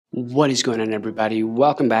What is going on, everybody?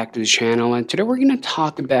 Welcome back to the channel, and today we're going to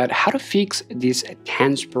talk about how to fix this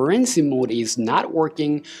transparency mode is not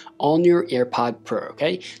working on your AirPod Pro.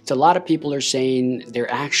 Okay, so a lot of people are saying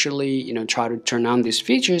they're actually try to turn on these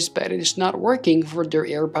features, but it's not working for their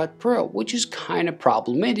AirPod Pro, which is kind of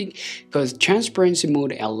problematic because transparency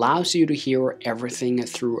mode allows you to hear everything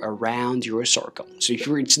through around your circle. So if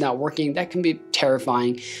it's not working, that can be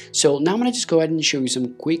terrifying. So now I'm going to just go ahead and show you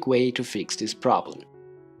some quick way to fix this problem.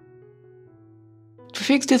 To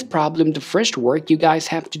fix this problem, the first work you guys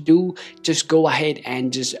have to do, just go ahead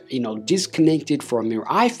and just disconnect it from your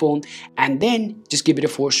iPhone, and then just give it a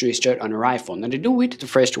force restart on your iPhone. Now to do it, the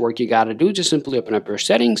first work you gotta do, just simply open up your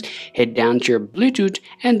settings, head down to your Bluetooth,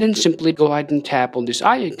 and then simply go ahead and tap on this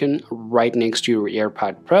icon right next to your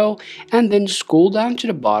AirPod Pro, and then scroll down to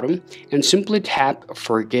the bottom and simply tap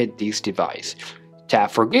forget this device. Tap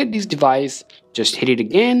forget this device, just hit it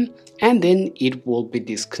again, and then it will be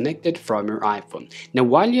disconnected from your iPhone. Now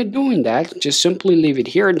while you're doing that, just simply leave it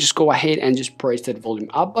here and just go ahead and just press that volume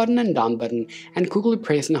up button and down button and quickly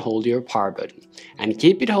press and hold your power button. And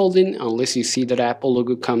keep it holding unless you see that Apple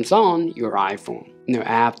logo comes on your iPhone. Now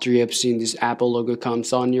after you have seen this Apple logo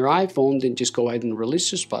comes on your iPhone, then just go ahead and release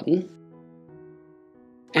this button.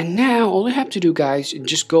 And now all you have to do, guys,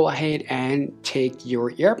 just go ahead and take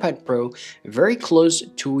your AirPod Pro very close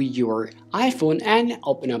to your iPhone and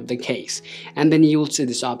open up the case. And then you will see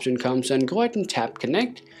this option comes on. Go ahead and tap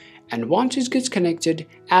connect. And once it gets connected,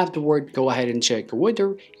 afterward, go ahead and check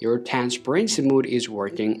whether your transparency mode is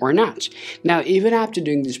working or not. Now, even after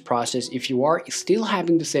doing this process, if you are still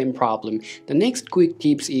having the same problem, the next quick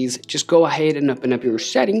tips is just go ahead and open up your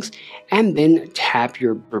settings and then tap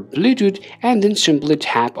your Bluetooth and then simply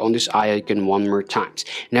tap on this eye icon one more time.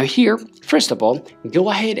 Now here, first of all, go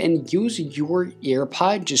ahead and use your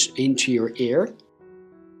AirPod just into your ear.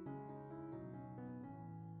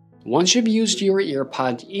 Once you've used your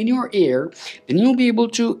AirPod in your ear, then you'll be able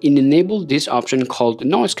to enable this option called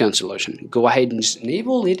noise cancellation. Go ahead and just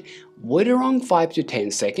enable it, wait around 5 to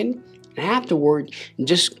 10 seconds, and afterward,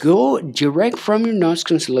 just go direct from your noise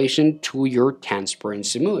cancellation to your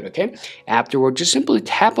transparency mode, okay? Afterward, just simply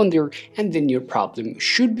tap on there and then your problem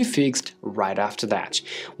should be fixed right after that.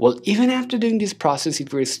 Well, even after doing this process,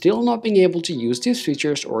 if you're still not being able to use these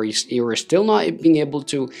features or you're still not being able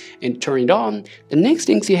to turn it on, the next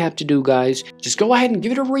things you have to do, guys, just go ahead and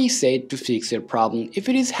give it a reset to fix your problem if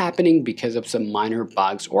it is happening because of some minor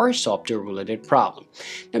bugs or software related problem.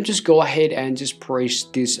 Now just go ahead and just press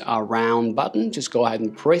this round button, just go ahead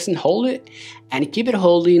and press and hold it and keep it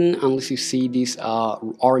holding unless you see this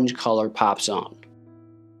orange color pops on.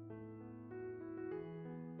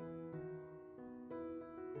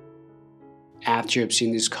 After you've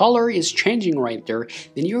seen this color is changing right there,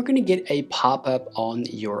 then you're going to get a pop-up on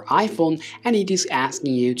your iPhone and it is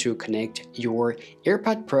asking you to connect your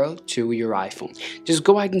AirPod Pro to your iPhone. Just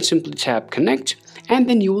go ahead and simply tap connect and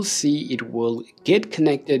then you will see it will get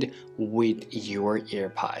connected with your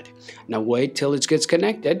AirPod. Now wait till it gets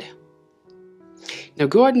connected. Now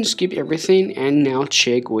go ahead and skip everything and now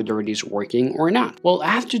check whether it is working or not. Well,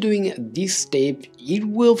 after doing this step, it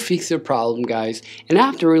will fix the problem, guys, and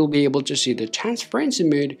after you'll be able to see the transparency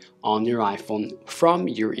mode on your iPhone from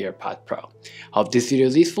your AirPod Pro. Hope this video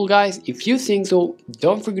is useful, guys. If you think so,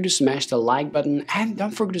 don't forget to smash the like button and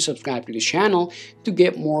don't forget to subscribe to the channel to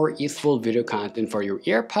get more useful video content for your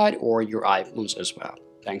AirPod or your iPhones as well.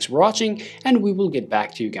 Thanks for watching and we will get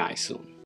back to you guys soon.